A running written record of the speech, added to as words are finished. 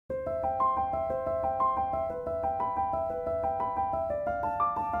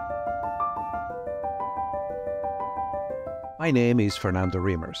My name is Fernando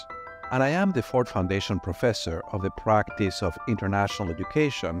Reimers, and I am the Ford Foundation Professor of the Practice of International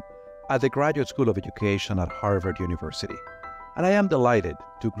Education at the Graduate School of Education at Harvard University. And I am delighted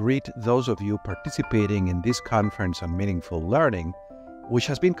to greet those of you participating in this conference on meaningful learning, which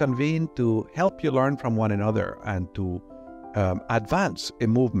has been convened to help you learn from one another and to advance a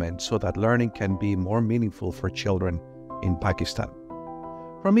movement so that learning can be more meaningful for children in Pakistan.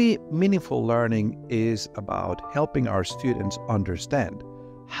 For me, meaningful learning is about helping our students understand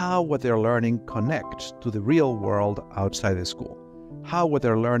how what they're learning connects to the real world outside the school, how what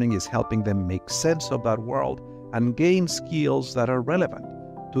they're learning is helping them make sense of that world and gain skills that are relevant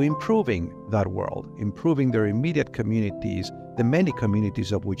to improving that world, improving their immediate communities, the many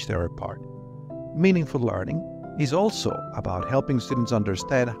communities of which they're a part. Meaningful learning is also about helping students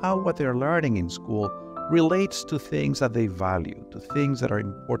understand how what they're learning in school relates to things that they value, to things that are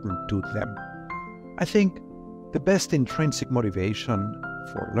important to them. I think the best intrinsic motivation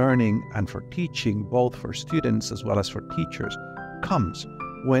for learning and for teaching, both for students as well as for teachers, comes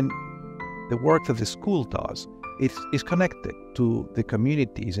when the work that the school does is connected to the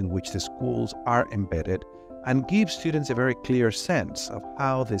communities in which the schools are embedded and gives students a very clear sense of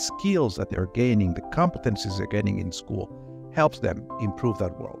how the skills that they're gaining, the competencies they're gaining in school, helps them improve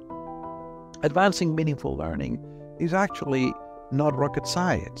that world. Advancing meaningful learning is actually not rocket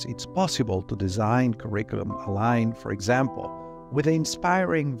science. It's possible to design curriculum aligned, for example, with the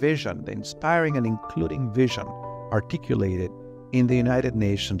inspiring vision, the inspiring and including vision articulated in the United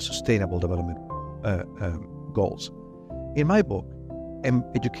Nations Sustainable Development Goals. In my book,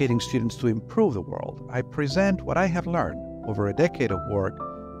 Educating Students to Improve the World, I present what I have learned over a decade of work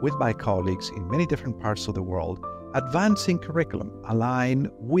with my colleagues in many different parts of the world, advancing curriculum aligned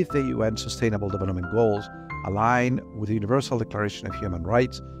with the UN Sustainable Development Goals, aligned with the Universal Declaration of Human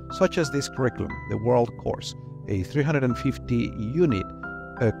Rights, such as this curriculum, the World Course, a 350-unit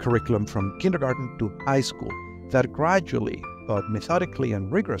curriculum from kindergarten to high school that gradually, but methodically and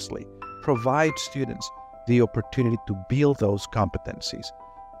rigorously, provides students the opportunity to build those competencies.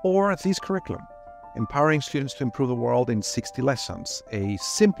 Or this curriculum, empowering students to improve the world in 60 lessons, a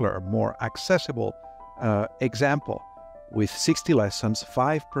simpler, more accessible example with 60 lessons,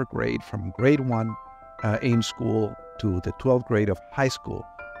 5 per grade from grade 1 in school to the 12th grade of high school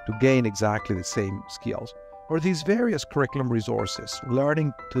to gain exactly the same skills. Or these various curriculum resources,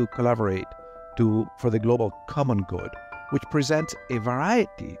 learning to collaborate for the global common good, which presents a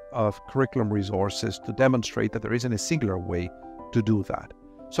variety of curriculum resources to demonstrate that there isn't a singular way to do that.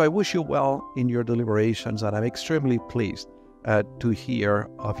 So I wish you well in your deliberations, and I'm extremely pleased to hear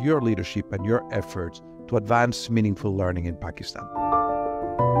of your leadership and your efforts to advance meaningful learning in Pakistan.